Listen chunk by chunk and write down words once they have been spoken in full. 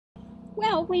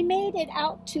Well, we made it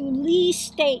out to Lee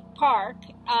State Park.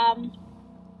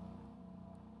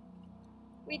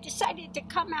 We decided to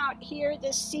come out here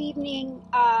this evening.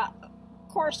 Of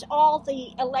course, all the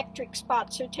electric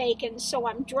spots are taken, so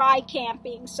I'm dry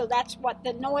camping, so that's what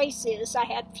the noise is. I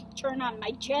had to turn on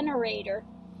my generator.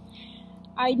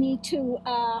 I need to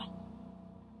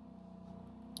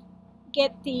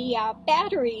get the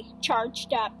battery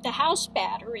charged up, the house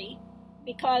battery,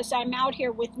 because I'm out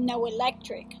here with no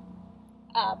electric.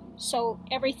 So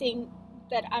everything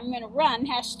that I'm going to run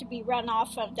has to be run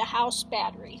off of the house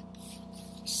battery.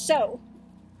 So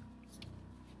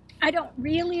I don't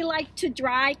really like to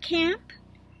dry camp,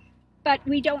 but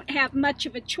we don't have much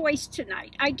of a choice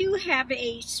tonight. I do have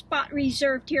a spot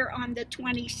reserved here on the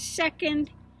 22nd,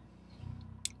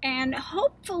 and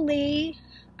hopefully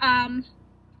I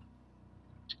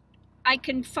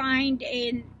can find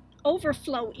an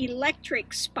overflow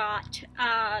electric spot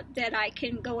that I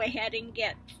can go ahead and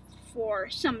get for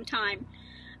some time.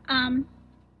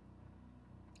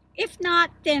 If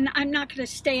not, then I'm not going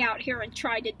to stay out here and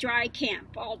try to dry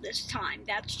camp all this time.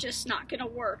 That's just not going to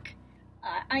work.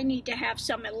 I need to have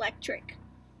some electric.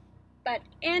 But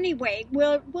anyway,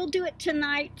 we'll do it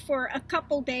tonight for a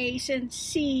couple days and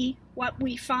see what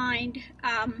we find.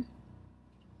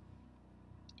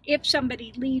 If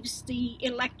somebody leaves the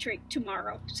electric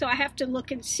tomorrow. So I have to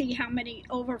look and see how many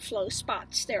overflow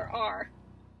spots there are.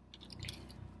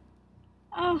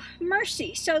 Oh,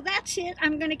 mercy. So that's it.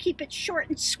 I'm going to keep it short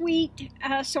and sweet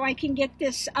so I can get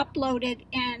this uploaded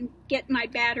and get my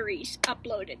batteries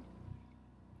uploaded.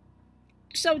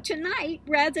 So tonight,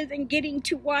 rather than getting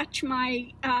to watch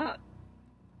my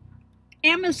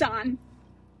Amazon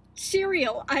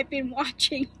serial I've been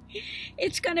watching,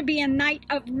 it's going to be a night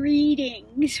of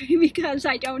readings because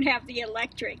I don't have the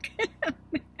electric.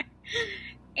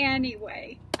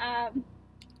 Anyway,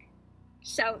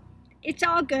 so it's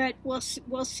all good.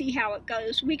 We'll see how it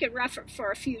goes. We could rough it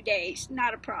for a few days,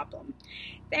 not a problem.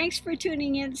 Thanks for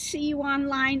tuning in. See you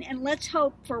online, and let's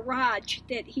hope for Raj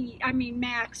that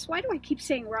Max. Why do I keep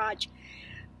saying Raj?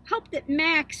 Hope that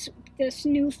Max, this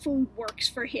new food works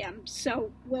for him.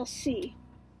 So we'll see.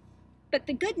 But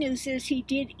the good news is he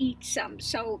did eat some,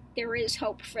 so there is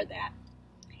hope for that.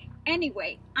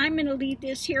 Anyway, I'm going to leave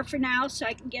this here for now so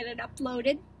I can get it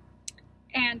uploaded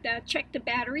and check the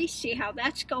battery, see how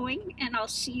that's going, and I'll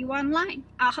see you online.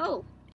 Aho!